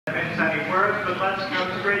any words, but let's go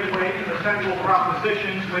straight away to the central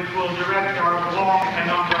propositions which will direct our long and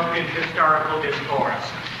unbroken historical discourse.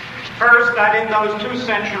 First, that in those 2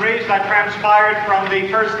 centuries that transpired from the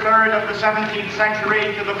first third of the 17th century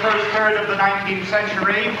to the first third of the 19th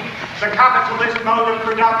century, the capitalist mode of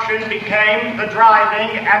production became the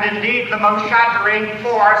driving and indeed the most shattering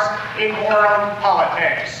force in world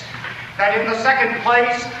politics. That in the second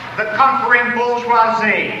place, the conquering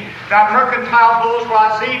bourgeoisie, that mercantile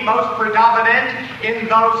bourgeoisie most predominant in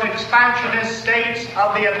those expansionist states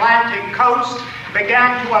of the Atlantic coast,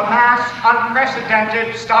 began to amass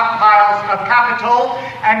unprecedented stockpiles of capital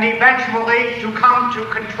and eventually to come to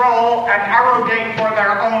control and arrogate for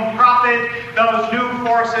their own profit those new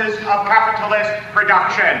forces of capitalist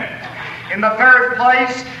production. In the third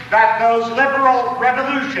place, that those liberal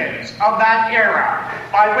revolutions of that era,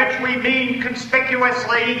 by which we mean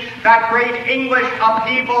conspicuously that great English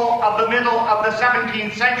upheaval of the middle of the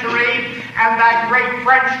 17th century and that great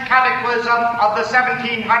French cataclysm of the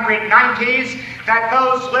 1790s, that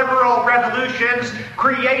those liberal revolutions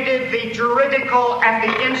created the juridical and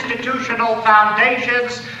the institutional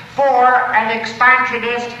foundations for an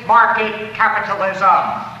expansionist market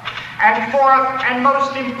capitalism. And fourth, and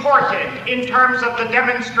most important in terms of the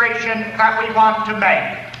demonstration that we want to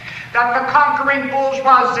make, that the conquering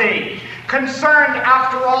bourgeoisie, concerned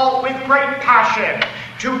after all with great passion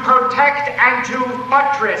to protect and to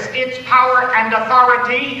buttress its power and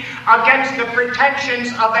authority against the pretensions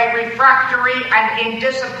of a refractory and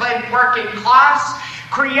indisciplined working class,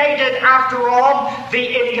 created, after all, the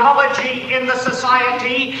ideology in the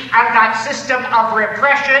society and that system of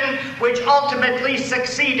repression which ultimately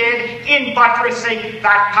succeeded in buttressing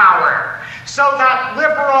that power. So that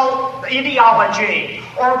liberal ideology,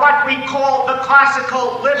 or what we call the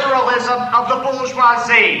classical liberalism of the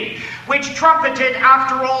bourgeoisie, which trumpeted,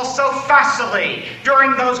 after all, so facilely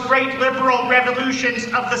during those great liberal revolutions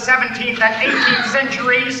of the 17th and 18th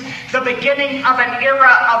centuries, the beginning of an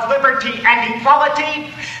era of liberty and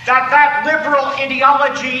equality, that liberal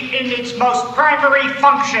ideology in its most primary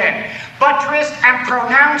function buttressed and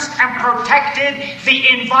pronounced and protected the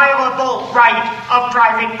inviolable right of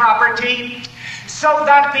private property, so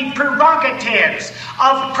that the prerogatives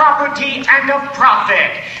of property and of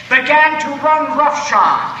profit began to run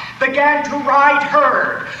roughshod, began to ride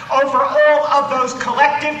herd over all of those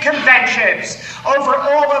collective conventions, over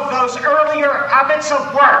all of those earlier habits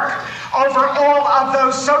of work, over all of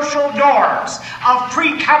those social norms of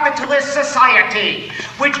pre-capitalist society,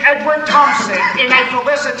 which Edward Thompson, in a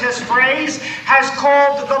felicitous phrase, has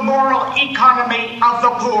called the moral economy of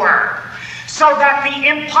the poor. So that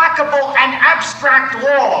the implacable and abstract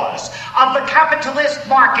laws of the capitalist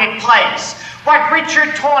marketplace, what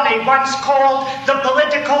Richard Tawney once called the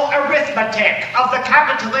political arithmetic of the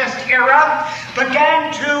capitalist era,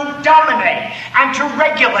 began to dominate and to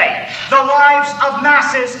regulate the lives of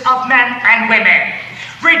masses of men and women,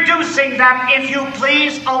 reducing them, if you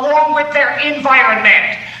please, along with their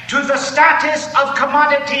environment, to the status of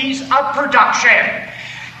commodities of production,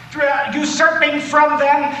 usurping from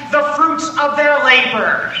them the fruits of their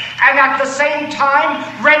labor, and at the same time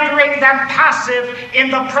rendering them passive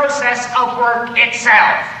in the process of work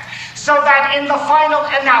itself. So that in the final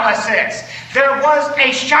analysis, there was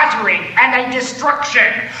a shattering and a destruction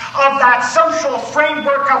of that social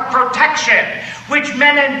framework of protection which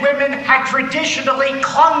men and women had traditionally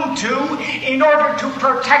clung to in order to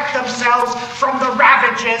protect themselves from the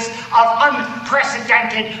ravages of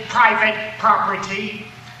unprecedented private property.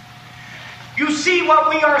 You see, what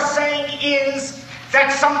we are saying is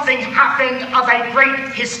that something happened of a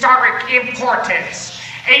great historic importance,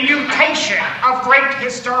 a mutation of great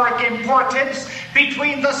historic importance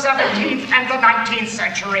between the 17th and the 19th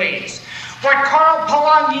centuries. What Karl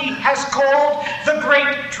Polanyi has called the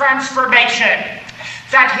Great Transformation.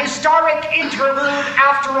 That historic interlude,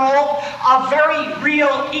 after all, of very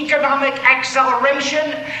real economic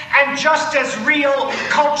acceleration and just as real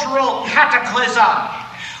cultural cataclysm,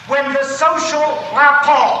 when the social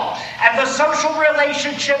rapport and the social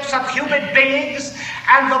relationships of human beings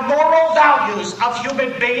and the moral values of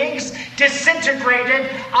human beings disintegrated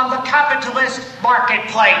on the capitalist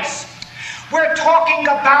marketplace. We're talking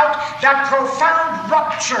about that profound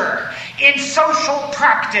rupture in social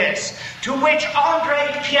practice to which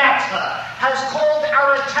André Pietre has called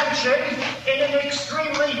our attention in an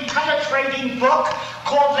extremely penetrating book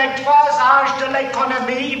called Les Trois Âges de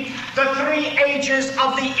l'économie, the 3 ages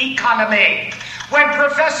of the economy, when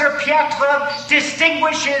Professor Pietre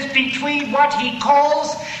distinguishes between what he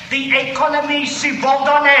calls the économie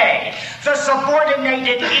subordonnée, the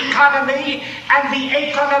subordinated economy, and the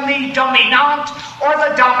économie dominante, or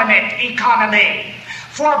the dominant economy.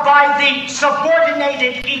 For by the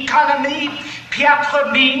subordinated economy,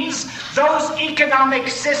 Piatre means those economic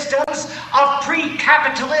systems of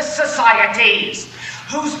pre-capitalist societies,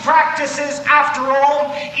 whose practices, after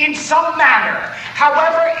all, in some manner,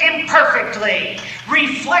 however imperfectly,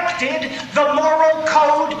 reflected the moral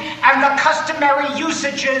code and the customary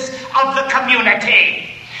usages of the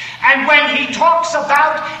community. And when he talks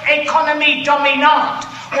about économie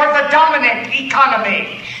dominante, or the dominant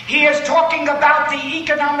economy, he is talking about the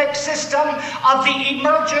economic system of the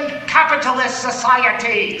emergent capitalist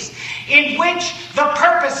societies, in which the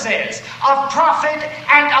purposes of profit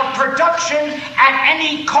and of production at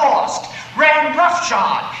any cost ran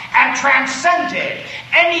roughshod and transcended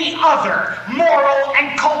any other moral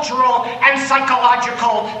and cultural and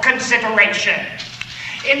psychological consideration.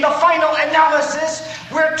 In the final analysis,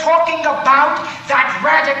 we're talking about that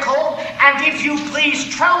radical and, if you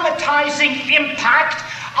please, traumatizing impact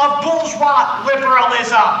of bourgeois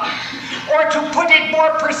liberalism. Or to put it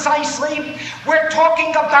more precisely, we're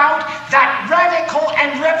talking about that radical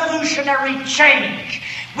and revolutionary change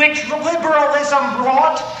which liberalism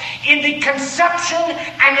wrought in the conception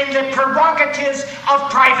and in the prerogatives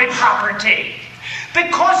of private property.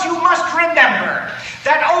 Because you must remember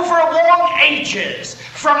that over long ages,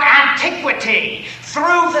 from antiquity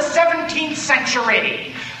through the 17th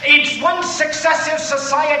century, it's one successive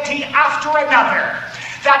society after another,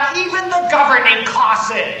 that even the governing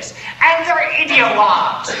classes and their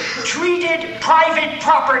ideologues treated private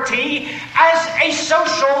property as a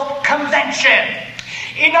social convention.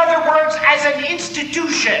 In other words, as an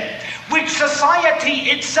institution which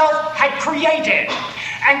society itself had created,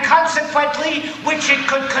 and consequently which it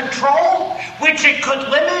could control, which it could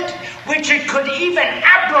limit, which it could even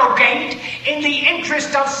abrogate in the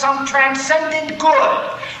interest of some transcendent good,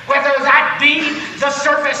 whether that be the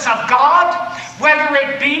service of God, whether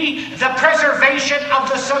it be the preservation of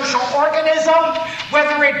the social organism,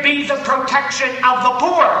 whether it be the protection of the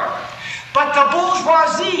poor. But the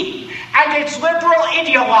bourgeoisie and its liberal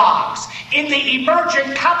ideologues in the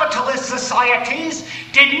emergent capitalist societies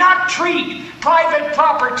did not treat private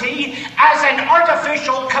property as an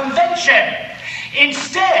artificial convention.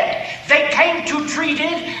 Instead, they came to treat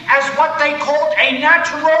it as what they called a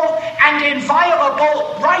natural and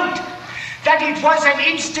inviolable right, that it was an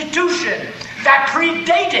institution that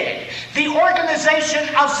predated the organization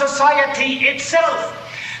of society itself,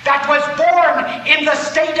 that was born in the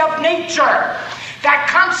state of nature, that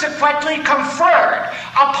consequently conferred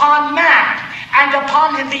upon man and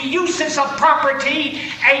upon the uses of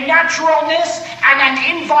property a naturalness and an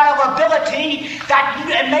inviolability that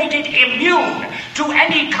made it immune to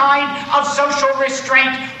any kind of social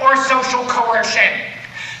restraint or social coercion.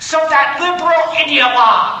 So that liberal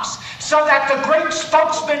ideologues, so that the great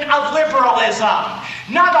spokesmen of liberalism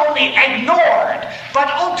not only ignored but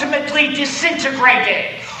ultimately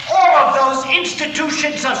disintegrated all of those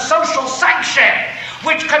institutions of social sanction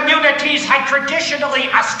which communities had traditionally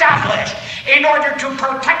established in order to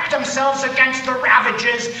protect themselves against the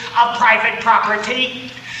ravages of private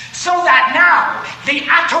property. So that now the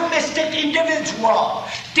atomistic individual,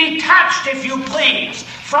 detached, if you please,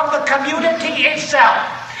 from the community itself,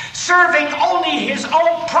 serving only his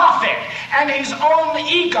own profit and his own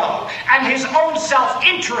ego and his own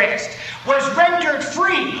self-interest, was rendered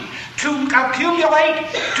free to accumulate,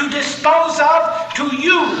 to dispose of, to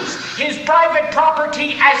use his private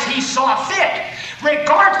property as he saw fit,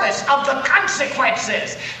 regardless of the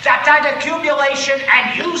consequences that that accumulation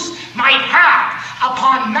and use might have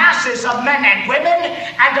upon masses of men and women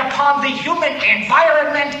and upon the human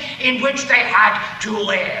environment in which they had to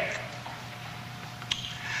live.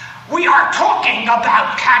 We are talking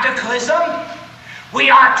about cataclysm. We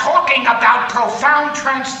are talking about profound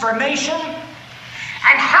transformation.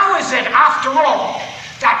 And how is it, after all,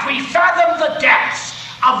 that we fathom the depths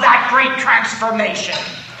of that great transformation?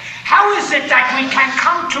 How is it that we can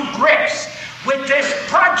come to grips with this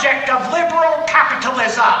project of liberal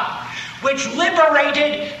capitalism, which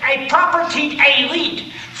liberated a propertied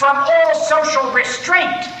elite from all social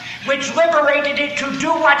restraint, which liberated it to do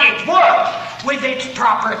what it would with its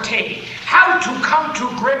property? How to come to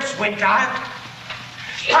grips with that?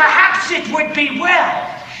 Perhaps it would be well,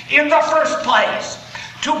 in the first place,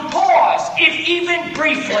 to pause, if even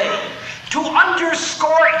briefly, to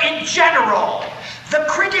underscore in general the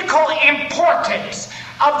critical importance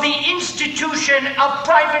of the institution of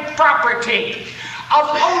private property, of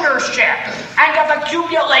ownership, and of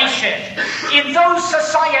accumulation in those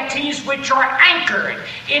societies which are anchored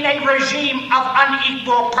in a regime of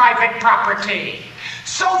unequal private property,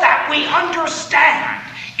 so that we understand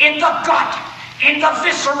in the gut, in the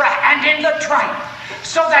viscera, and in the tripe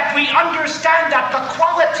so that we understand that the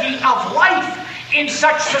quality of life in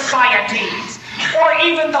such societies, or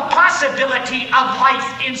even the possibility of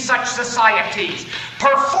life in such societies,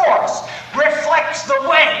 perforce reflects the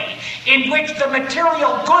way in which the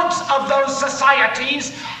material goods of those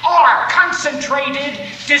societies are concentrated,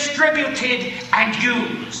 distributed, and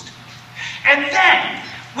used. And then,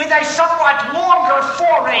 with a somewhat longer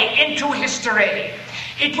foray into history,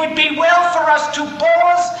 it would be well for us to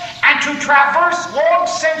pause and to traverse long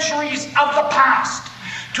centuries of the past,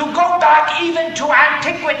 to go back even to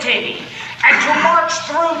antiquity, and to march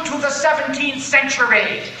through to the 17th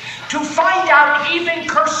century, to find out even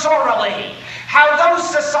cursorily how those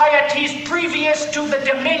societies previous to the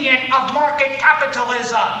dominion of market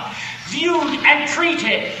capitalism viewed and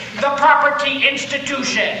treated the property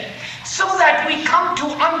institution, so that we come to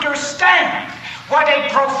understand what a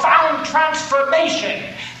profound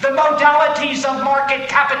transformation the modalities of market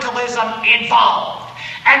capitalism involved,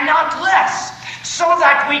 and not less, so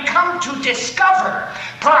that we come to discover,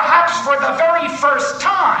 perhaps for the very first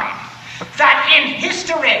time, that in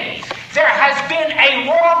history there has been a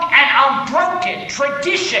long and unbroken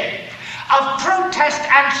tradition of protest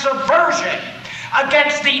and subversion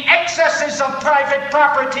against the excesses of private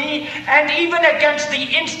property and even against the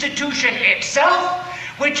institution itself,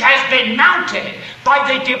 which has been mounted by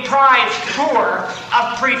the deprived poor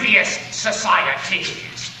of previous societies.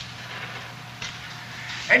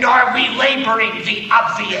 And are we laboring the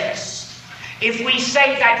obvious if we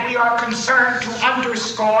say that we are concerned to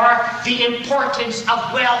underscore the importance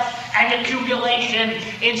of wealth and accumulation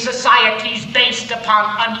in societies based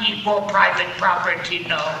upon unequal private property?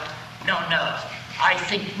 No, I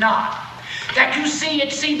think not. That you see,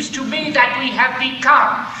 it seems to me that we have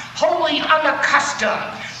become wholly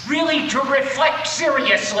unaccustomed really to reflect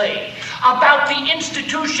seriously about the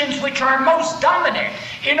institutions which are most dominant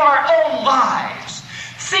in our own lives.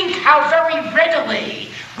 Think how very readily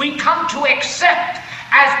we come to accept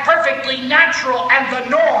as perfectly natural and the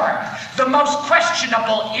norm the most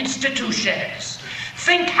questionable institutions.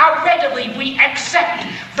 Think how readily we accept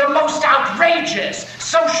the most outrageous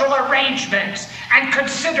social arrangements and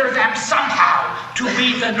consider them somehow to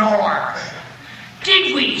be the norm.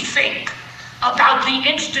 Did we think about the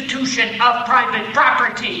institution of private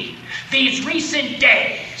property these recent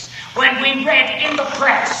days when we read in the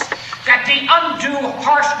press that the undue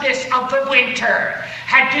harshness of the winter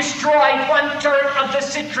had destroyed 1/3 of the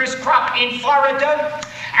citrus crop in Florida,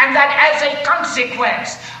 and that as a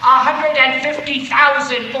consequence,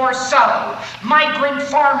 150,000 or so migrant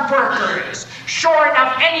farm workers, shorn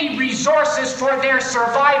of any resources for their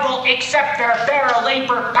survival except their bare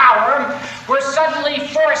labor power, were suddenly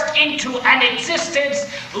forced into an existence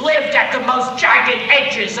lived at the most jagged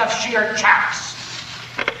edges of sheer chance?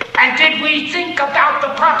 And did we think about the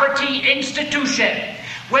property institution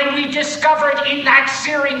when we discovered in that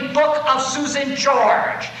searing book of Susan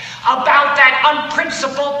George about that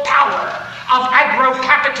unprincipled power of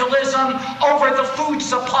agro-capitalism over the food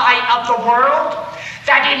supply of the world,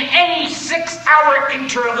 that in any 6-hour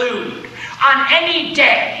interlude, on any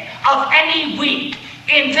day of any week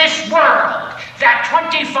in this world, that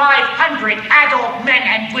 2,500 adult men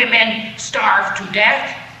and women starve to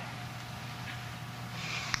death?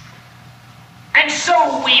 And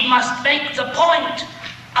so we must make the point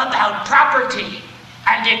about property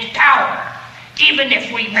and its power, even if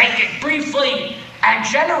we make it briefly and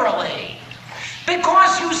generally.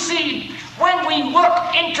 Because you see, when we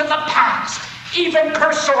look into the past, even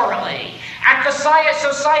cursorily, at the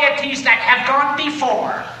societies that have gone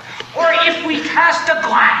before, or if we cast a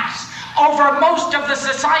glance over most of the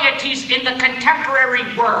societies in the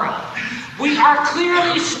contemporary world, we are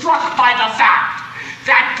clearly struck by the fact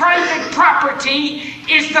that private property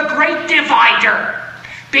is the great divider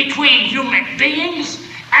between human beings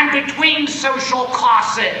and between social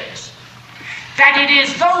classes. That it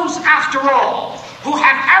is those, after all, who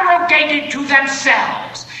have arrogated to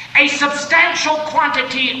themselves a substantial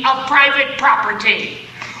quantity of private property,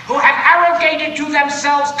 who have arrogated to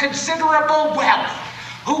themselves considerable wealth,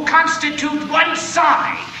 who constitute one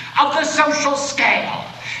side of the social scale,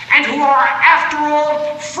 and who are, after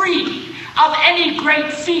all, free of any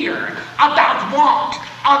great fear about want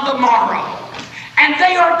on the morrow. And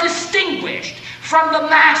they are distinguished from the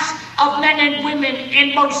mass of men and women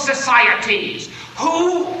in most societies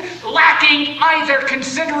who, lacking either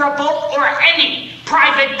considerable or any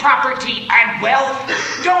private property and wealth,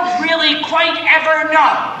 don't really quite ever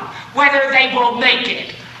know whether they will make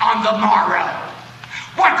it on the morrow.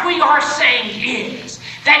 What we are saying is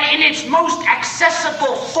that in its most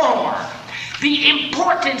accessible form, the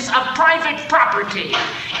importance of private property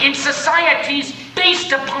in societies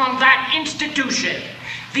based upon that institution,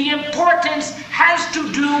 the importance has to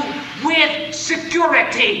do with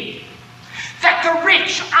security. That the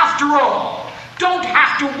rich, after all, don't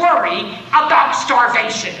have to worry about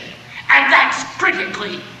starvation. And that's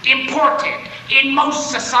critically important in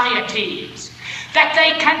most societies. That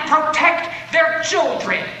they can protect their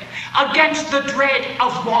children against the dread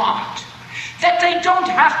of want. That they don't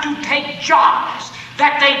have to take jobs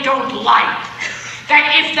that they don't like.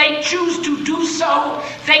 That if they choose to do so,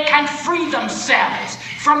 they can free themselves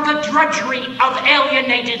from the drudgery of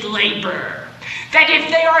alienated labor. That if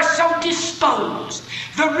they are so disposed,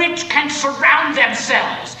 the rich can surround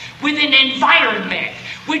themselves with an environment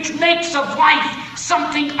which makes of life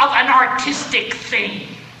something of an artistic thing.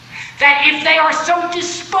 That if they are so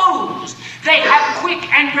disposed, they have quick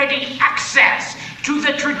and ready access to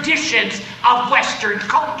the traditions of Western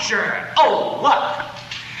culture. Oh, look,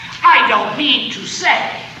 I don't mean to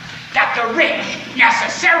say that the rich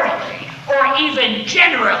necessarily or even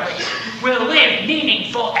generally will live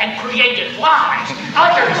meaningful and creative lives.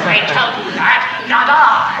 Others may tell you that, not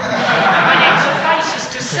I. But it suffices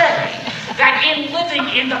to say that in living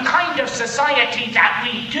in the kind of society that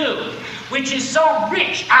we do, which is so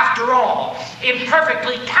rich, after all, in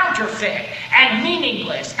perfectly counterfeit and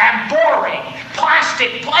meaningless and boring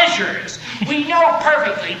plastic pleasures, we know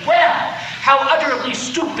perfectly well how utterly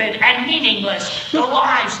stupid and meaningless the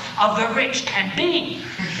lives of the rich can be.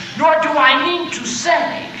 Nor do I mean to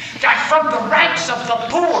say that from the ranks of the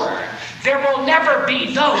poor there will never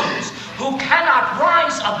be those who cannot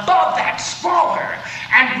rise above that squalor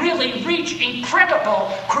and really reach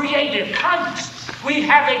incredible creative heights. We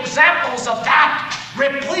have examples of that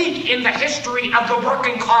replete in the history of the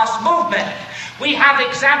working class movement. We have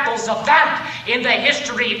examples of that in the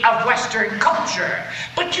history of Western culture.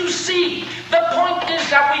 But you see, the point is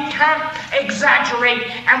that we can't exaggerate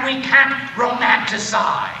and we can't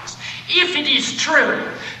romanticize. If it is true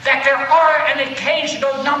that there are an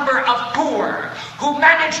occasional number of poor who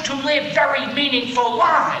manage to live very meaningful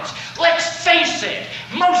lives, let's face it,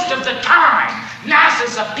 most of the time,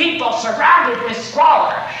 masses of people surrounded with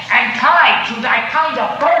squalor and tied to that kind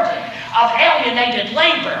of burden of alienated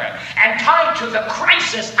labor and tied to the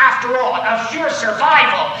crisis, after all, of sheer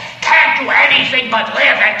survival, can't do anything but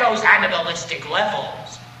live at those animalistic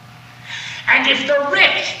levels. And if the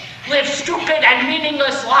rich live stupid and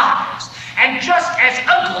meaningless lives, and just as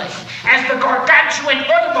ugly as the gargantuan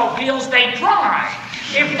automobiles they drive,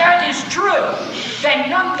 if that is true, then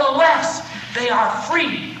nonetheless they are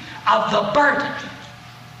free of the burden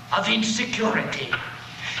of insecurity.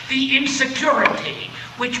 The insecurity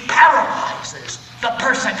which paralyzes the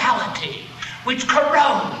personality, which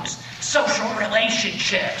corrodes social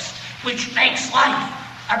relationships, which makes life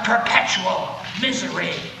a perpetual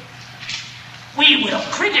misery. We will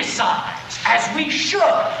criticize, as we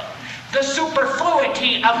should, the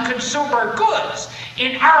superfluity of consumer goods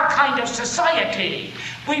in our kind of society.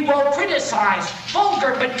 We will criticize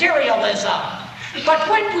vulgar materialism. But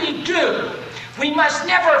when we do, we must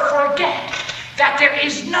never forget that there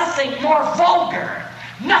is nothing more vulgar,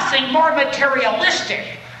 nothing more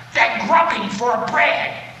materialistic than grubbing for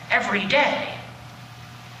bread every day.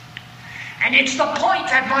 And it's the point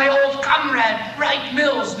that my old comrade Wright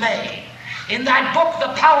Mills made in that book,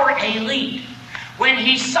 The Power Elite, when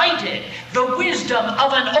he cited the wisdom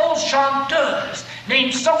of an old chanteuse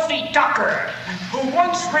named Sophie Tucker, who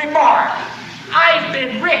once remarked, "I've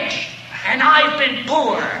been rich and I've been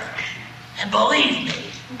poor, and believe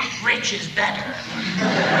me, rich is better."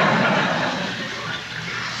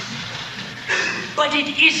 But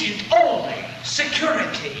it isn't only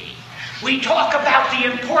security. We talk about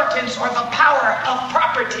the importance or the power of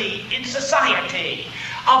property in society,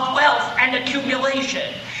 of wealth and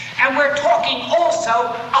accumulation. And we're talking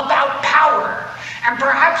also about power. And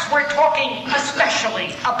perhaps we're talking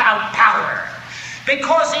especially about power.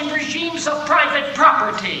 Because in regimes of private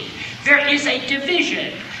property, there is a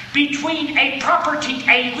division between a property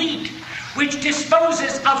elite, which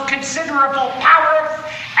disposes of considerable power,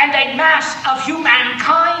 and a mass of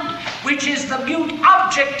humankind, which is the mute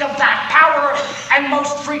object of that power, and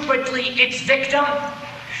most frequently its victim.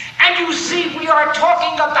 And you see, we are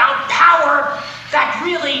talking about power that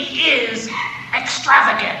really is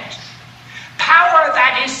extravagant. Power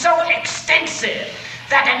that is so extensive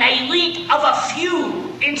that an elite of a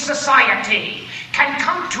few in society can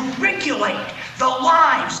come to regulate the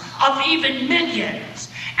lives of even millions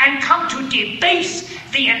and come to debase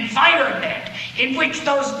the environment in which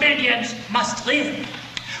those millions must live.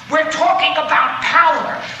 We're talking about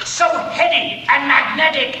power so heady and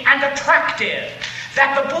magnetic and attractive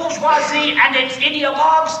that the bourgeoisie and its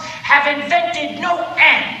ideologues have invented no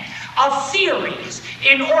end of theories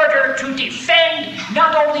in order to defend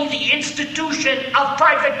not only the institution of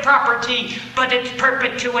private property, but its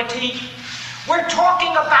perpetuity. We're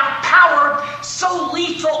talking about power so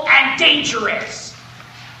lethal and dangerous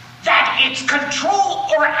that its control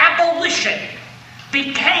or abolition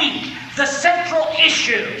became the central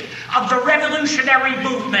issue of the revolutionary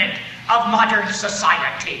movement of modern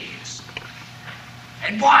societies.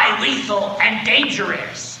 And why lethal and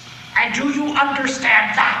dangerous? And do you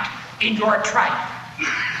understand that in your tribe?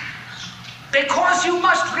 Because you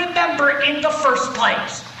must remember in the first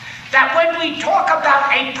place that when we talk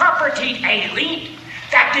about a propertied elite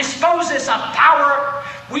that disposes of power,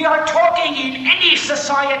 we are talking in any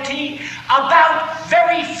society about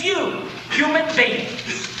very few human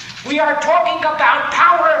beings. We are talking about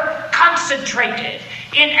power concentrated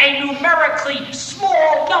in a numerically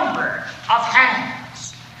small number of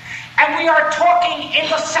hands. And we are talking in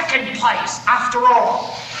the second place, after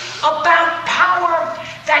all, about power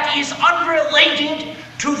that is unrelated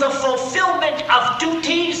to the fulfillment of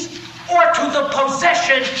duties or to the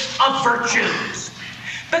possession of virtues.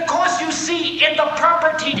 Because you see, in the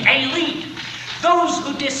propertied elite, those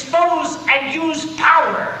who dispose and use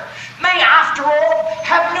power may, after all,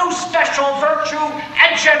 have no special virtue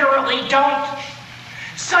and generally don't.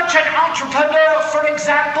 Such an entrepreneur, for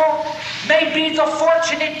example, may be the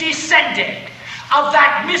fortunate descendant of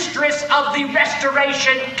that mistress of the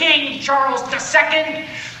Restoration, King Charles II,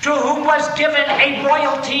 to whom was given a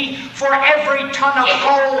royalty for every ton of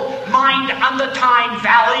coal mined on the Tyne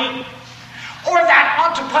Valley. Or that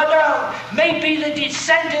entrepreneur may be the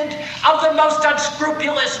descendant of the most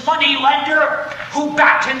unscrupulous moneylender who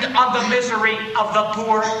battened on the misery of the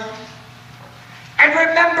poor. And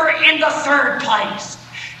remember, in the third place,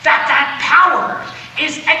 that power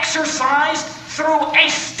is exercised through a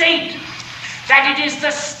state, that it is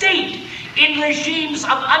the state in regimes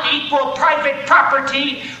of unequal private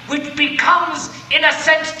property which becomes, in a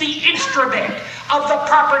sense, the instrument of the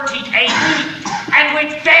propertied elite, and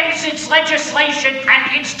which bends its legislation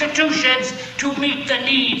and institutions to meet the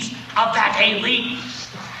needs of that elite.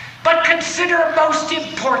 But consider most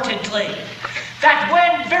importantly that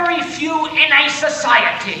when very few in a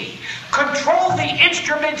society control the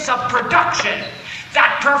instruments of production,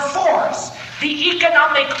 that perforce the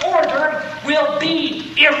economic order will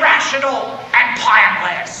be irrational and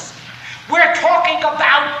planless. We're talking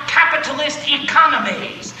about capitalist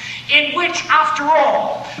economies in which, after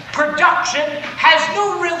all, production has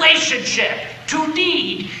no relationship to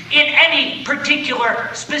need in any particular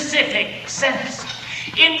specific sense,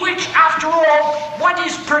 in which, after all, what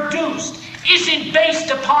is produced isn't based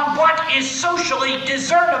upon what is socially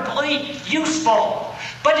discernibly useful,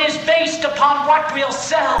 but is based upon what will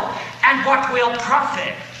sell and what will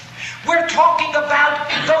profit. We're talking about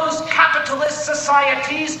those capitalist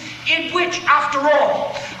societies in which, after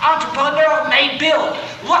all, entrepreneur may build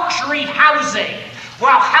luxury housing,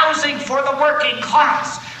 while housing for the working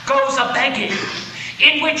class goes a-begging,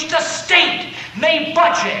 in which the state may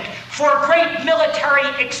budget for great military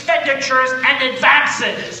expenditures and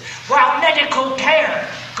advances, while medical care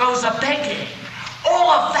goes a-begging. All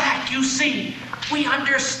of that, you see, we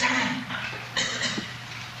understand.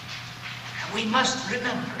 And we must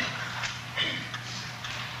remember.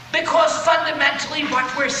 Because fundamentally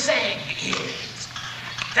what we're saying is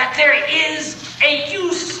that there is a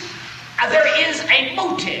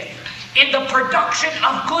motive in the production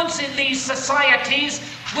of goods in these societies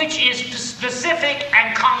which is specific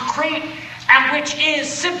and concrete and which is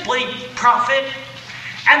simply profit,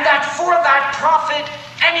 and that for that profit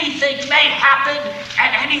anything may happen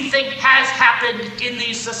and anything has happened in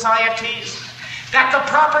these societies. That the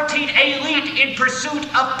propertied elite in pursuit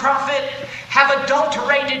of profit have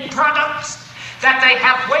adulterated products, that they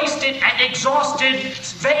have wasted and exhausted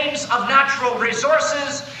veins of natural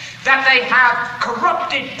resources, that they have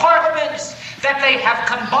corrupted parliaments, that they have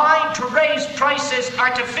combined to raise prices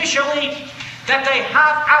artificially, that they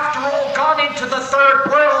have, after all, gone into the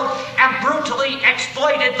third world and brutally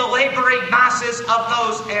exploited the laboring masses of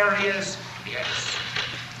those areas. Yes.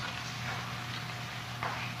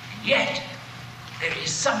 Yet, there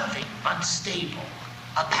is something unstable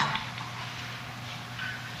about it.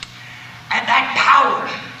 And that power,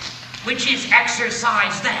 which is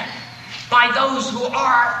exercised then by those who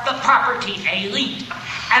are the property elite,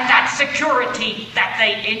 and that security that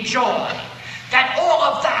they enjoy, that all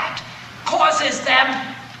of that causes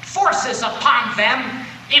them, forces upon them,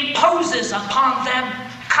 imposes upon them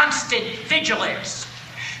constant vigilance.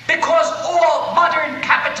 Because all modern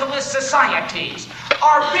capitalist societies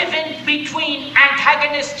are riven between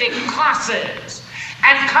antagonistic classes,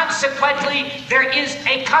 and consequently there is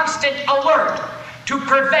a constant alert to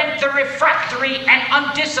prevent the refractory and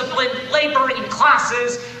undisciplined laboring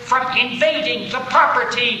classes from invading the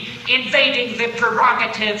property, invading the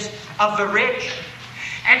prerogatives of the rich.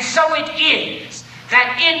 And so it is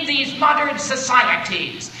that in these modern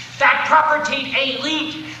societies, that property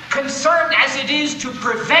elite, concerned as it is to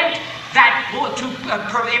prevent that, to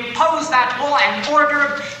impose that law and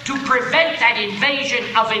order, to prevent that invasion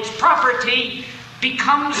of its property,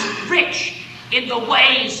 becomes rich in the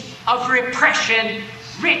ways of repression,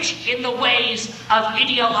 rich in the ways of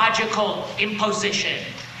ideological imposition.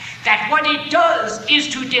 That what it does is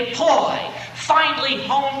to deploy finely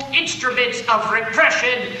honed instruments of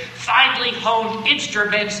repression, finely honed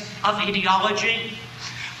instruments of ideology.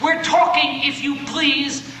 We're talking, if you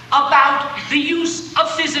please, about the use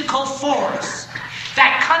of physical force,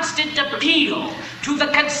 that constant appeal to the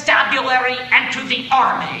constabulary and to the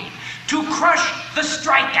army, to crush the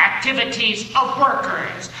strike activities of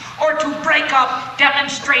workers, or to break up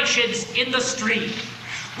demonstrations in the street.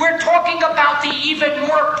 We're talking about the even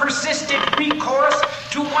more persistent recourse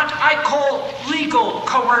to what I call legal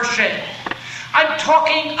coercion. I'm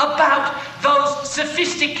talking about those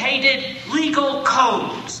sophisticated legal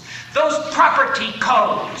codes, those property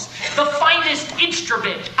codes, the finest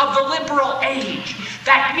instrument of the liberal age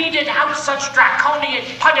that meted out such draconian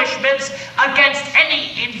punishments against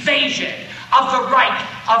any invasion of the right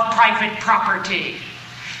of private property.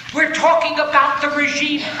 We're talking about the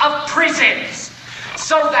regime of prisons,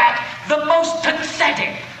 so that the most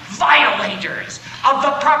pathetic violators of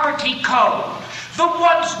the property code, the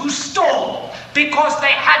ones who stole because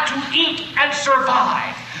they had to eat and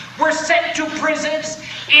survive, were sent to prisons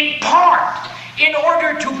in part in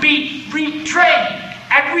order to be retrained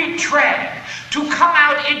and retrained, to come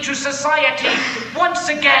out into society once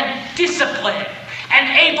again disciplined and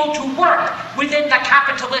able to work within the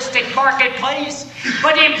capitalistic marketplace,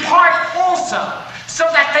 but in part also so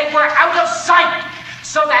that they were out of sight,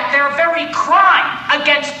 so that their very crime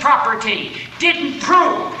against property didn't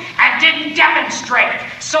prove and didn't demonstrate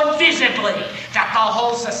so visibly that the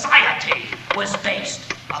whole society was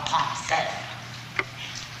based upon theft.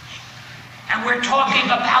 And we're talking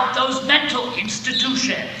about those mental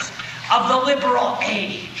institutions of the liberal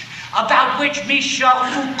age, about which Michel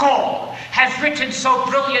Foucault has written so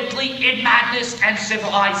brilliantly in Madness and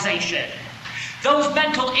Civilization. Those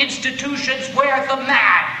mental institutions where the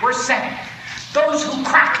mad were sent, those who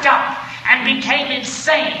cracked up and became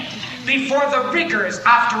insane before the rigors,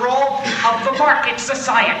 after all, of the market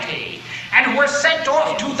society, and were sent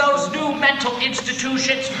off to those new mental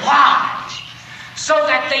institutions live, so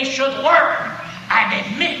that they should learn and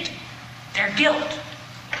admit their guilt.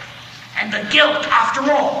 And the guilt, after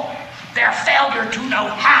all, their failure to know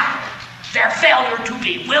how, their failure to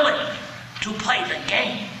be willing to play the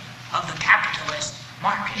game of the capitalist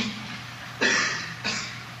market.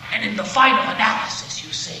 And in the final analysis,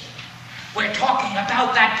 you see, we're talking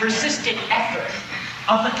about that persistent effort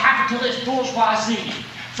of the capitalist bourgeoisie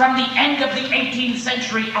from the end of the 18th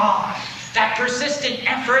century on, that persistent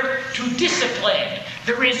effort to discipline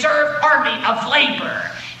the reserve army of labor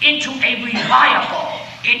into a reliable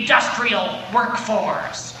industrial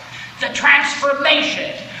workforce. The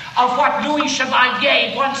transformation of what Louis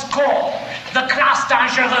Chevalier once called the classe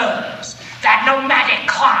dangereuse, that nomadic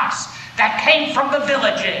class that came from the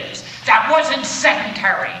villages, that wasn't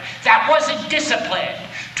sedentary, that wasn't disciplined,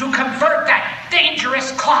 to convert that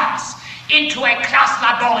dangerous class into a classe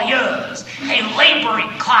laborieuse, a laboring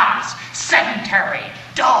class, sedentary,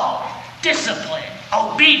 dull, disciplined,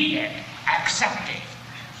 obedient, accepting.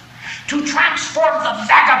 To transform the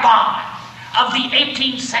vagabond of the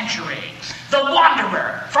 18th century, the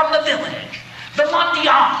wanderer from the village, the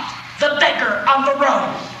mendiant, the beggar on the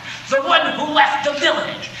road, the one who left the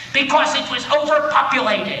village because it was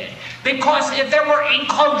overpopulated, because there were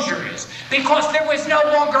enclosures, because there was no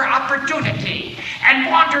longer opportunity,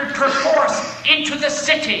 and wandered perforce into the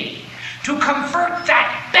city, to convert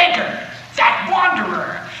that beggar, that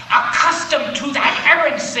wanderer, accustomed to that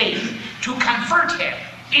errancy, to convert him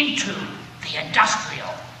into the industrial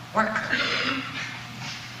worker.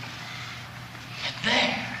 And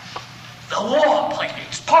there, the law played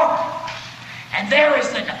its part. And there is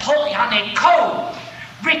the Napoleonic Code,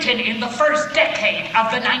 written in the first decade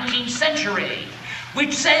of the 19th century,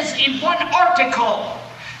 which says in one article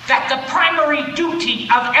that the primary duty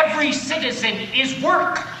of every citizen is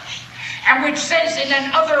work, and which says in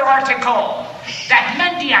another article that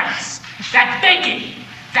mendiance, that begging,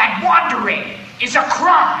 that wandering is a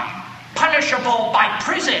crime punishable by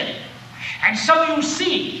prison. And so you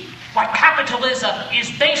see what capitalism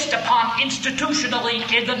is based upon institutionally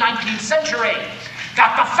in the 19th century,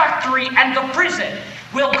 that the factory and the prison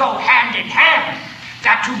will go hand in hand,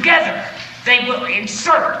 that together they will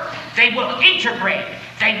insert, they will integrate,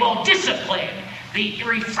 they will discipline the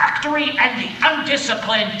refractory and the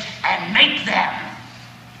undisciplined and make them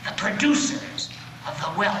the producers of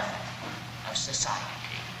the wealth of society.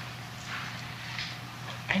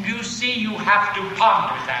 And you see, you have to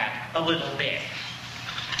ponder that a little bit.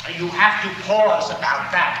 You have to pause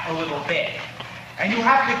about that a little bit. And you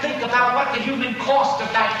have to think about what the human cost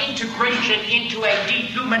of that integration into a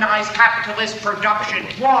dehumanized capitalist production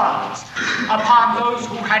was upon those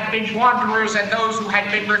who had been wanderers and those who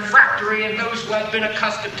had been refractory and those who had been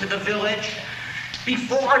accustomed to the village,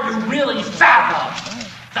 before you really fathom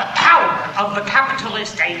the power of the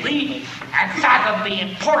capitalist elite and fathom the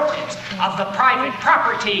importance of the private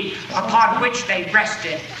property upon which they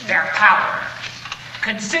rested their power.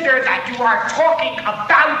 Consider that you are talking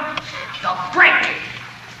about the breaking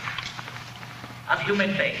of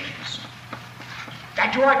human beings.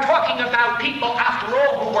 That you are talking about people, after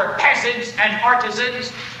all, who were peasants and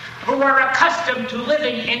artisans, who were accustomed to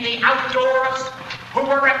living in the outdoors, who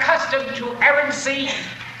were accustomed to errancy,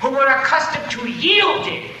 who were accustomed to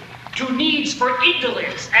yielding to needs for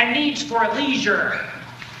indolence and needs for leisure.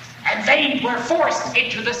 And they were forced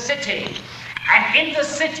into the city. And in the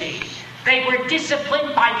city, they were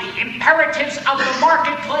disciplined by the imperatives of the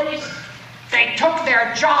marketplace. They took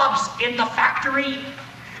their jobs in the factory.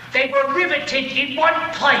 They were riveted in one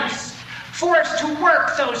place, forced to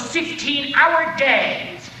work those 15-hour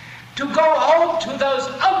days, to go home to those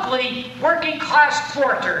ugly working-class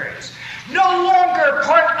quarters, no longer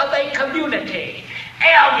part of a community,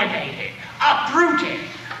 alienated, uprooted,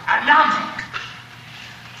 anomic,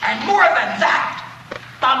 and more than that,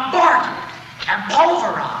 bombarded and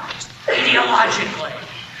pulverized ideologically,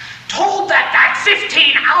 told that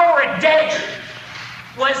 15-hour a day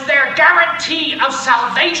was their guarantee of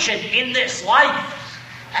salvation in this life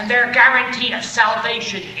and their guarantee of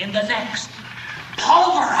salvation in the next.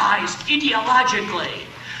 Pulverized ideologically,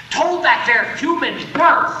 told that their human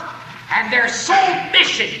worth and their sole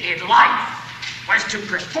mission in life was to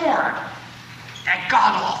perform that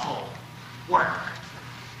god-awful work.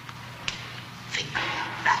 Think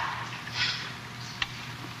about that.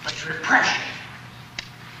 But repression,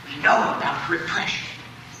 we know about repression.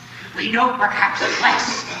 We know perhaps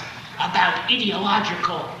less about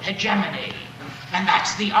ideological hegemony, and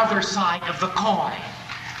that's the other side of the coin.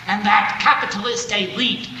 And that capitalist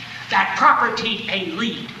elite, that property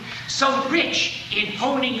elite, so rich in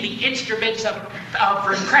honing the instruments of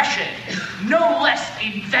repression, no less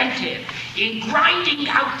inventive in grinding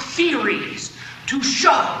out theories to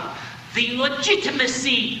show the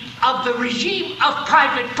legitimacy of the regime of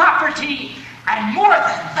private property, and more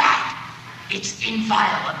than that, its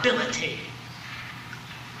inviolability.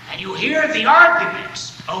 And you hear the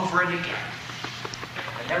arguments over and again.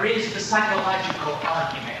 There is the psychological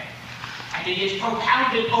argument, and it is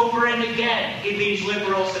propounded over and again in these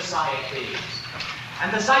liberal societies.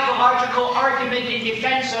 And the psychological argument in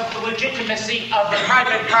defense of the legitimacy of the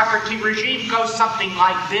private property regime goes something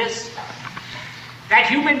like this: that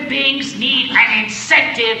human beings need an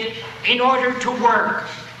incentive in order to work,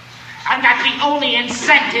 and that the only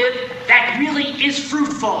incentive that really is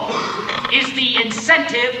fruitful is the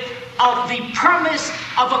incentive of the promise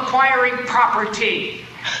of acquiring property,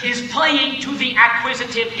 is playing to the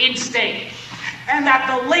acquisitive instinct, and that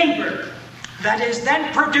the labor that is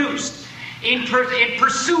then produced in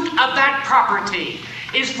pursuit of that property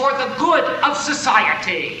is for the good of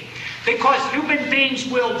society, because human beings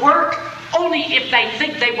will work only if they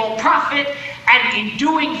think they will profit, and in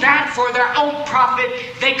doing that for their own profit,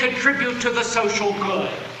 they contribute to the social good.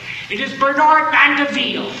 It is Bernard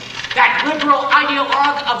Mandeville, that liberal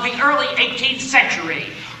ideologue of the early 18th century,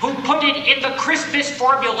 who put it in the crispest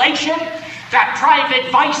formulation that private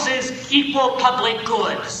vices equal public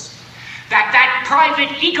goods, that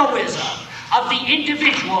private egoism of the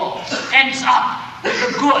individual ends up with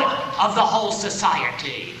the good of the whole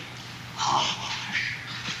society.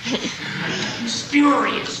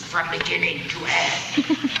 Spurious from beginning to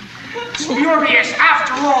end. Spurious,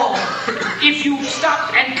 after all, if you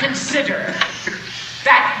stop and consider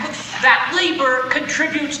that labor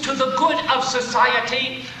contributes to the good of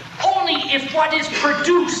society only if what is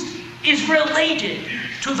produced is related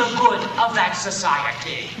to the good of that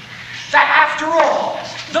society. That after all,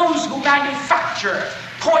 those who manufacture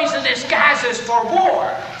poisonous gases for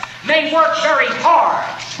war may work very hard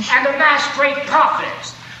and amass great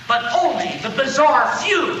profits, but only the bizarre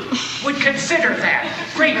few would consider them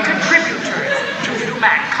great contributors to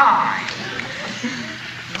humankind.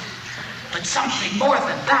 But something more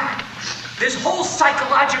than that. This whole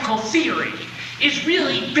psychological theory is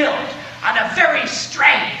really built on a very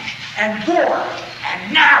strange and warped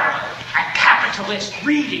and narrow and capitalist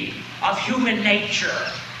reading of human nature.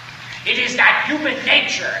 It is that human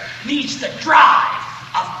nature needs the drive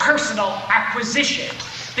of personal acquisition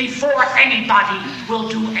before anybody will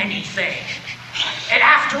do anything. And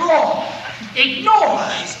after all,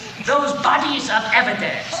 ignores those bodies of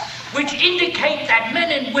evidence which indicate that men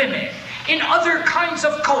and women in other kinds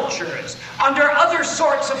of cultures, under other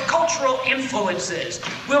sorts of cultural influences,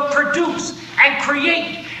 will produce and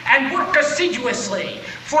create and work assiduously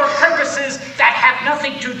for purposes that have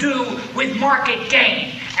nothing to do with market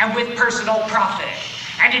gain and with personal profit.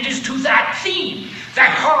 And it is to that theme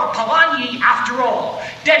that Karl Polanyi, after all,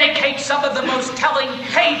 dedicates some of the most telling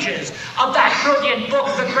pages of that brilliant book,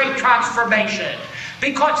 The Great Transformation,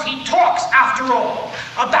 because he talks, after all,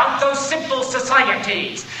 about those simple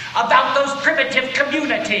societies, about those primitive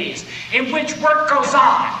communities in which work goes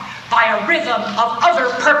on by a rhythm of other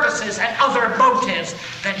purposes and other motives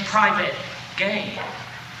than private gain.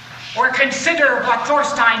 Or consider what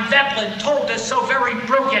Thorstein Veblen told us so very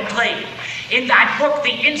brilliantly in that book, The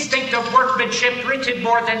Instinct of Workmanship, written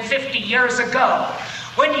more than 50 years ago,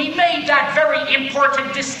 when he made that very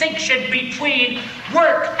important distinction between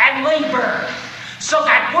work and labor. So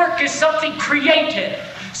that work is something creative,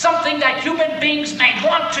 something that human beings may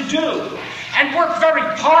want to do and work very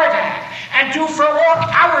hard at and do for long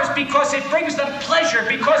hours because it brings them pleasure,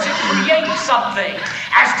 because it creates something,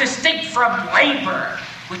 as distinct from labor,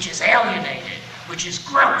 which is alienated, which is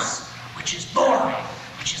gross, which is boring,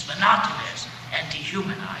 which is monotonous and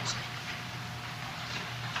dehumanizing.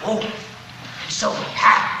 Oh, and so we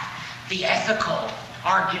have the ethical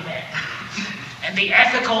argument. And the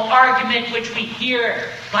ethical argument which we hear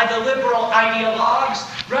by the liberal ideologues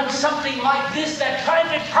runs something like this, that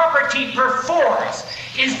private property perforce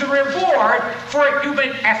is the reward for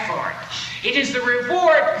human effort. It is the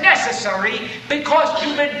reward necessary because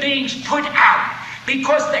human beings put out,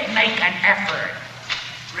 because they make an effort.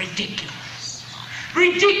 Ridiculous.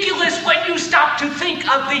 Ridiculous when you stop to think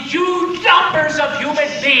of the huge numbers of human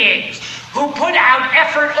beings who put out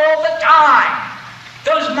effort all the time.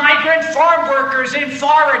 Those migrant farm workers in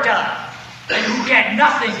Florida, and who get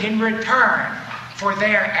nothing in return for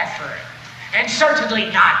their effort. And certainly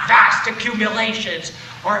not vast accumulations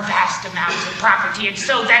or vast amounts of property. And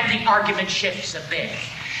so then the argument shifts a bit.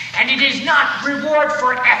 And it is not reward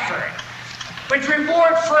for effort, but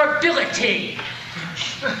reward for ability.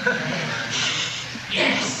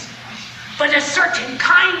 Yes, but a certain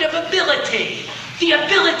kind of ability. The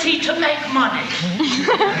ability to make money.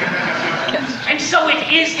 And so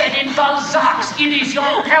it is that in Balzac's Illusion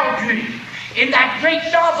Perdue, in that great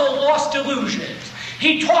novel Lost Illusions,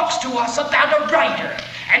 he talks to us about a writer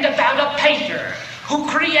and about a painter who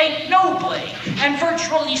create nobly and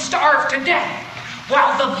virtually starve to death,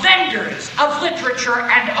 while the vendors of literature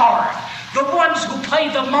and art, the ones who play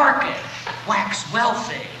the market, wax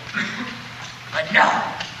wealthy. But no.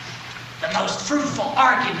 The most fruitful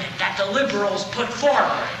argument that the liberals put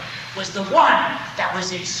forward was the one that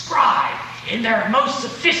was inscribed in their most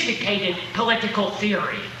sophisticated political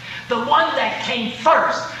theory. The one that came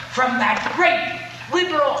first from that great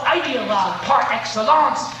liberal ideologue par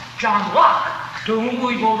excellence, John Locke, to whom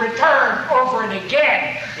we will return over and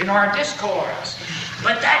again in our discourse.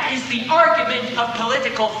 But that is the argument of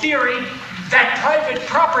political theory, that private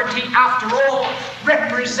property, after all,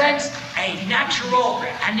 represents a natural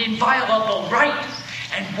and inviolable right.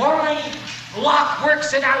 And why Locke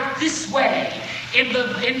works it out this way in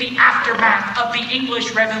the aftermath of the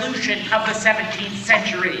English Revolution of the 17th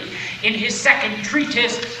century, in his second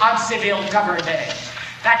treatise on civil government.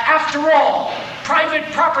 That after all,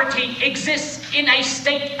 private property exists in a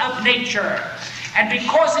state of nature. And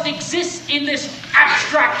because it exists in this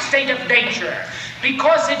abstract state of nature,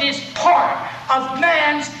 because it is part of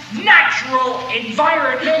man's natural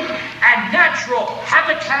environment and natural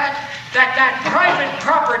habitat, that private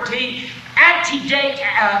property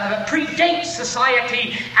predates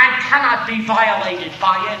society and cannot be violated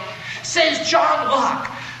by it. Says John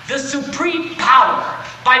Locke, the supreme power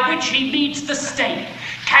by which he meets the state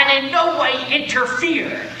can in no way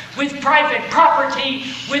interfere with private property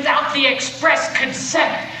without the express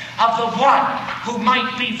consent of the one who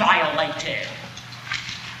might be violated.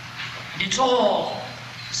 And it's all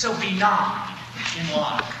so benign in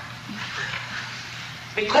Locke.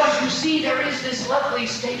 Because you see, there is this lovely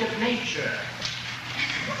state of nature.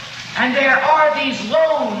 And there are these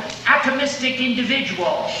lone, atomistic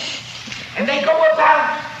individuals. And they go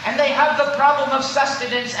about and they have the problem of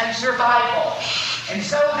sustenance and survival. And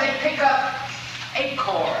so they pick up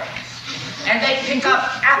acorns. And they pick up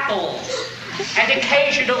apples. And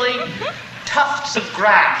occasionally tufts of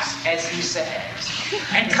grass, as he says.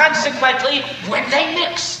 And consequently, when they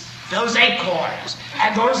mix those acorns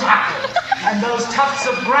and those apples and those tufts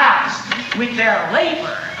of grass with their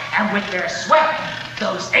labor and with their sweat,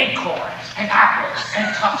 those acorns and apples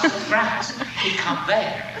and tufts of grass become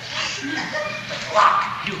theirs. But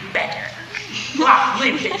Locke knew better. Locke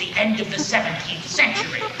lived at the end of the 17th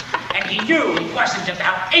century, and he knew it wasn't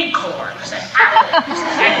about acorns and apples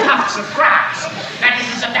and tufts of grass, that it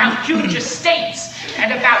was about huge estates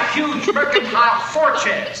and about huge mercantile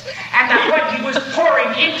fortunes, and that what he was pouring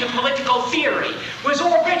into political theory was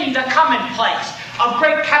already the commonplace of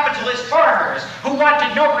great capitalist farmers who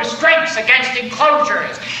wanted no restraints against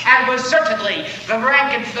enclosures, and was certainly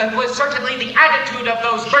the attitude of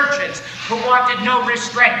those merchants who wanted no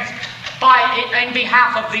restraints in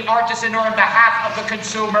behalf of the artisan or in behalf of the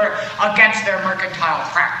consumer against their mercantile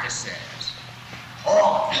practices.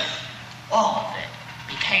 All of it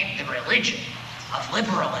became the religion of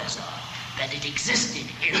liberalism, that it existed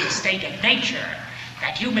in the state of nature,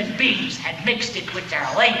 that human beings had mixed it with their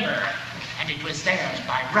labor, and it was theirs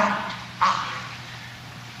by right.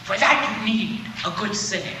 For that you need a good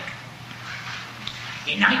cynic.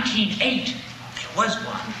 In 1908, there was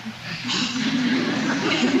one.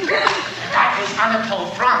 That was Anatole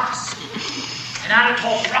France. And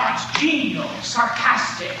Anatole France, genial,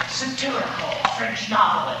 sarcastic, satirical French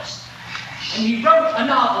novelist. And he wrote a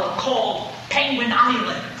novel called Penguin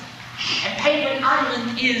Island. And Penguin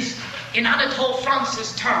Island is, in Anatole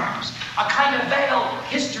France's terms, a kind of veiled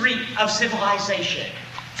history of civilization.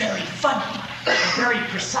 Very funny, and very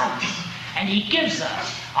precise. And he gives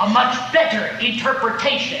us a much better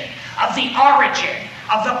interpretation of the origin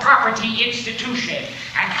of the property institution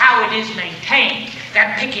and how it is maintained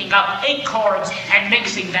than picking up acorns and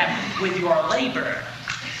mixing them with your labor.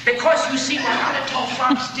 Because you see what Anatole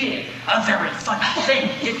France did, a very funny thing,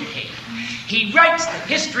 didn't he? He writes the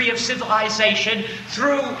history of civilization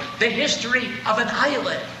through the history of an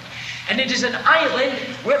island. And it is an island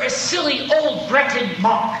where a silly old Breton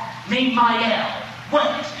monk named Mael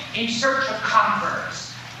went in search of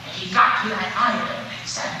converts. And he got to that island,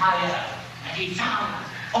 Saint Mael, and he found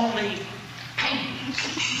only penguins.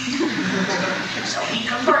 So he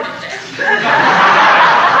converted them.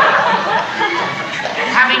 And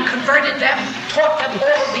having converted them, taught them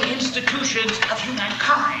all the institutions of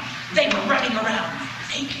humankind. They were running around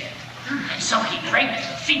naked. And so he raped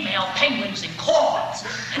the female penguins in claws,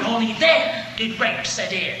 and only then did rape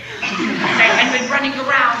set in. And they had been running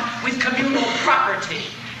around with communal property,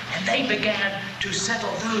 and they began to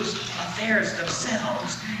settle those affairs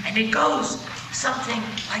themselves. And it goes something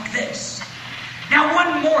like this. Now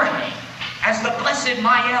one morning, as the blessed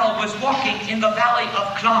Mael was walking in the valley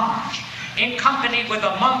of Clange, in company with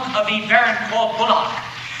a monk of Yvern called Bullock,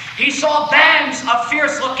 he saw bands of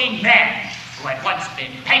fierce-looking men, who had once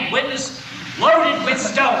been penguins, loaded with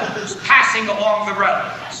stones, passing along the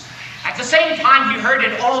roads. At the same time, he heard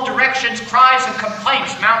in all directions cries and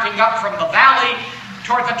complaints mounting up from the valley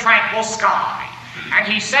toward the tranquil sky. And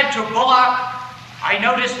he said to Bullock, I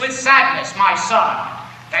notice with sadness, my son,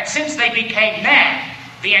 that since they became men,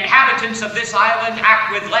 the inhabitants of this island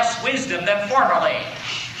act with less wisdom than formerly.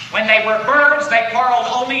 When they were birds, they quarreled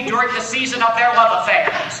only during the season of their love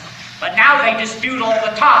affairs. But now they dispute all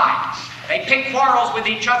the time. They pick quarrels with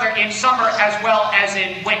each other in summer as well as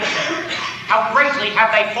in winter. How greatly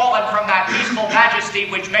have they fallen from that peaceful majesty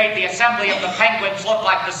which made the assembly of the penguins look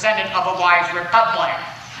like the Senate of a wise republic.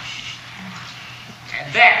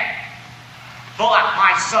 And then, Bullock,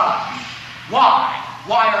 my son, why?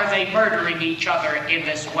 Why are they murdering each other in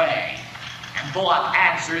this way? And Bullock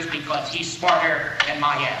answers, because he's smarter than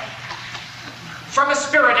Mael. From a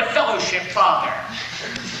spirit of fellowship, father,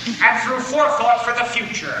 and through forethought for the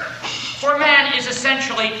future. For man is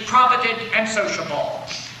essentially provident and sociable.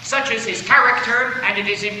 Such is his character, and it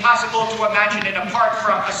is impossible to imagine it apart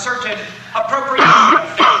from a certain appropriation of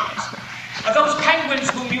things. Those penguins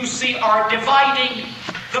whom you see are dividing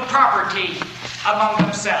the property among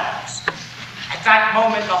themselves. At that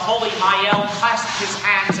moment, the holy Mael clasped his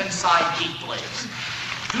hands and sighed deeply.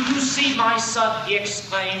 Do you see, my son, he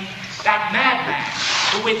exclaimed, that madman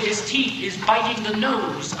who with his teeth is biting the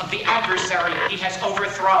nose of the adversary he has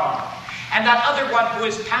overthrown, and that other one who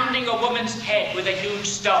is pounding a woman's head with a huge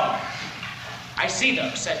stone? I see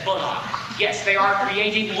them, said Bullock. Yes, they are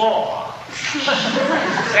creating law.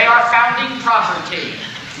 They are founding property.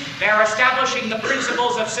 They are establishing the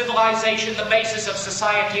principles of civilization, the basis of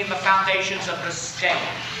society, and the foundations of the state.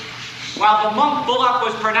 While the monk Bullock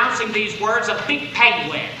was pronouncing these words, a big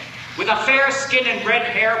penguin with a fair skin and red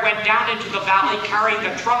hair went down into the valley carrying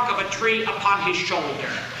the trunk of a tree upon his shoulder.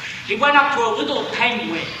 He went up to a little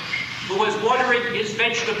penguin who was watering his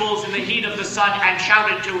vegetables in the heat of the sun and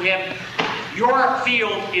shouted to him, "Your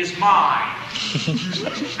field is mine."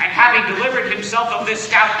 And having delivered himself of this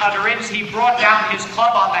stout utterance, he brought down his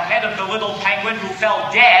club on the head of the little penguin, who fell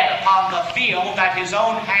dead upon the field that his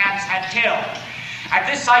own hands had tilled. At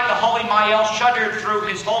this sight the holy Mael shuddered through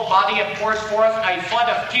his whole body and poured forth a flood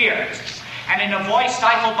of tears. And in a voice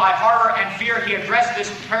stifled by horror and fear, he addressed this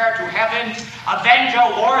prayer to heaven: "Avenge, O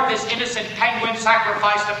Lord, this innocent penguin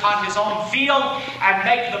sacrificed upon his own field, and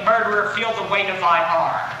make the murderer feel the weight of thy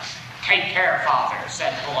arm." "Take care, Father,"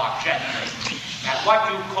 said Bullock gently, "that what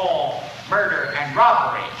you call murder and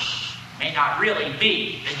robbery may not really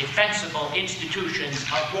be the defensible institutions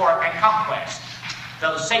of war and conquest,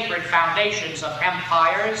 those sacred foundations of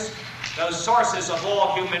empires, those sources of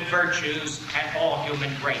all human virtues and all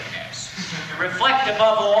human greatness. Reflect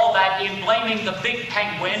above all that in blaming the big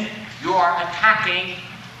penguin, you are attacking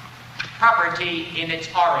property in its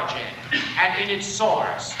origin and in its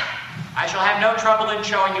source. I shall have no trouble in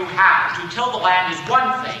showing you how. To till the land is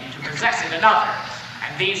one thing, to possess it another,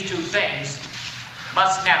 and these two things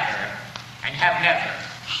must never and have never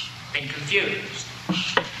been confused."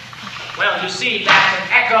 Well, you see, that's an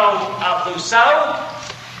echo of Rousseau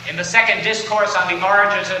in the second discourse on the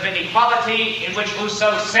origins of inequality, in which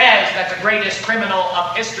Rousseau says that the greatest criminal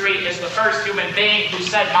of history is the first human being who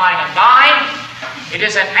said mine and thine. It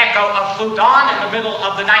is an echo of Proudhon in the middle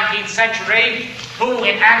of the 19th century, who,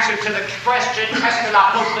 in answer to the question, "Qu'est-ce que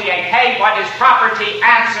la propriété?" what is property,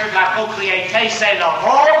 answered, "La propriété, c'est le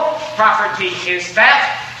vol." Property is theft.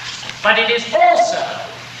 But it is also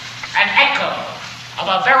an echo of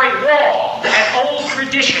a very long and old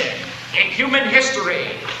tradition in human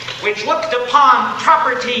history, which looked upon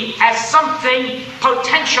property as something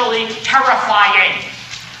potentially terrifying,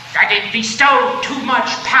 that it bestowed too much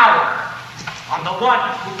power on the one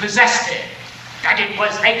who possessed it, that it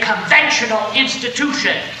was a conventional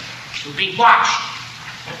institution to be watched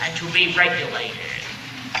and to be regulated.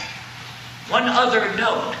 One other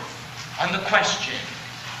note on the question,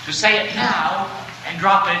 to say it now and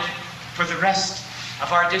drop it for the rest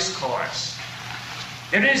of our discourse.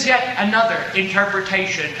 There is yet another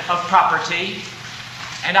interpretation of property,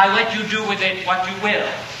 and I let you do with it what you will.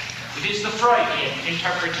 It is the Freudian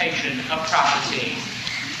interpretation of property.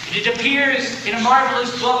 It appears in a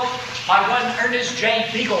marvelous book by one Ernest J.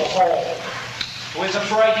 Beaglehole, who is a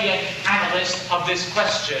Freudian analyst of this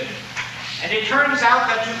question. And it turns out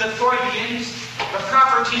that to the Freudians, the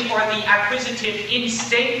property or the acquisitive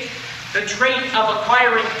instinct, the trait of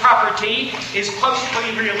acquiring property, is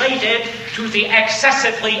closely related to the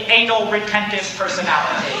excessively anal retentive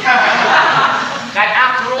personality. That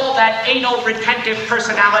after all, that anal retentive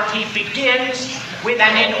personality begins with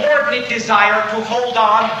an inordinate desire to hold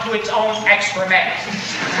on to its own excrement.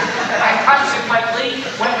 And consequently,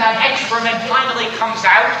 when that excrement finally comes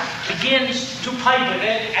out, begins to play with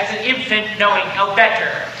it as an infant knowing no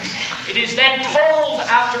better. It is then told,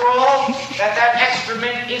 after all, that that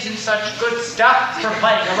excrement isn't such good stuff for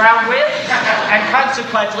playing around with, and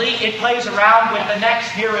consequently it plays around with the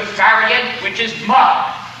next nearest variant, which is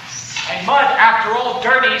mud. And mud, after all,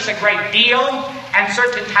 dirties a great deal, and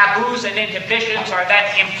certain taboos and inhibitions are then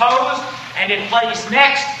imposed, and it plays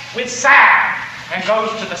next with sand, and goes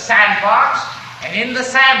to the sandbox, and in the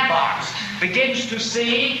sandbox begins to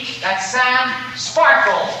see that sand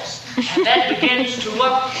sparkles, and then begins to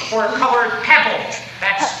look for colored pebbles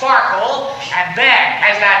that sparkle, and then,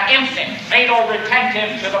 as that infant, anal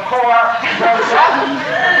retentive to the core, grows up,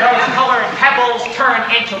 those colored pebbles turn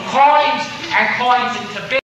into coins, and coins into big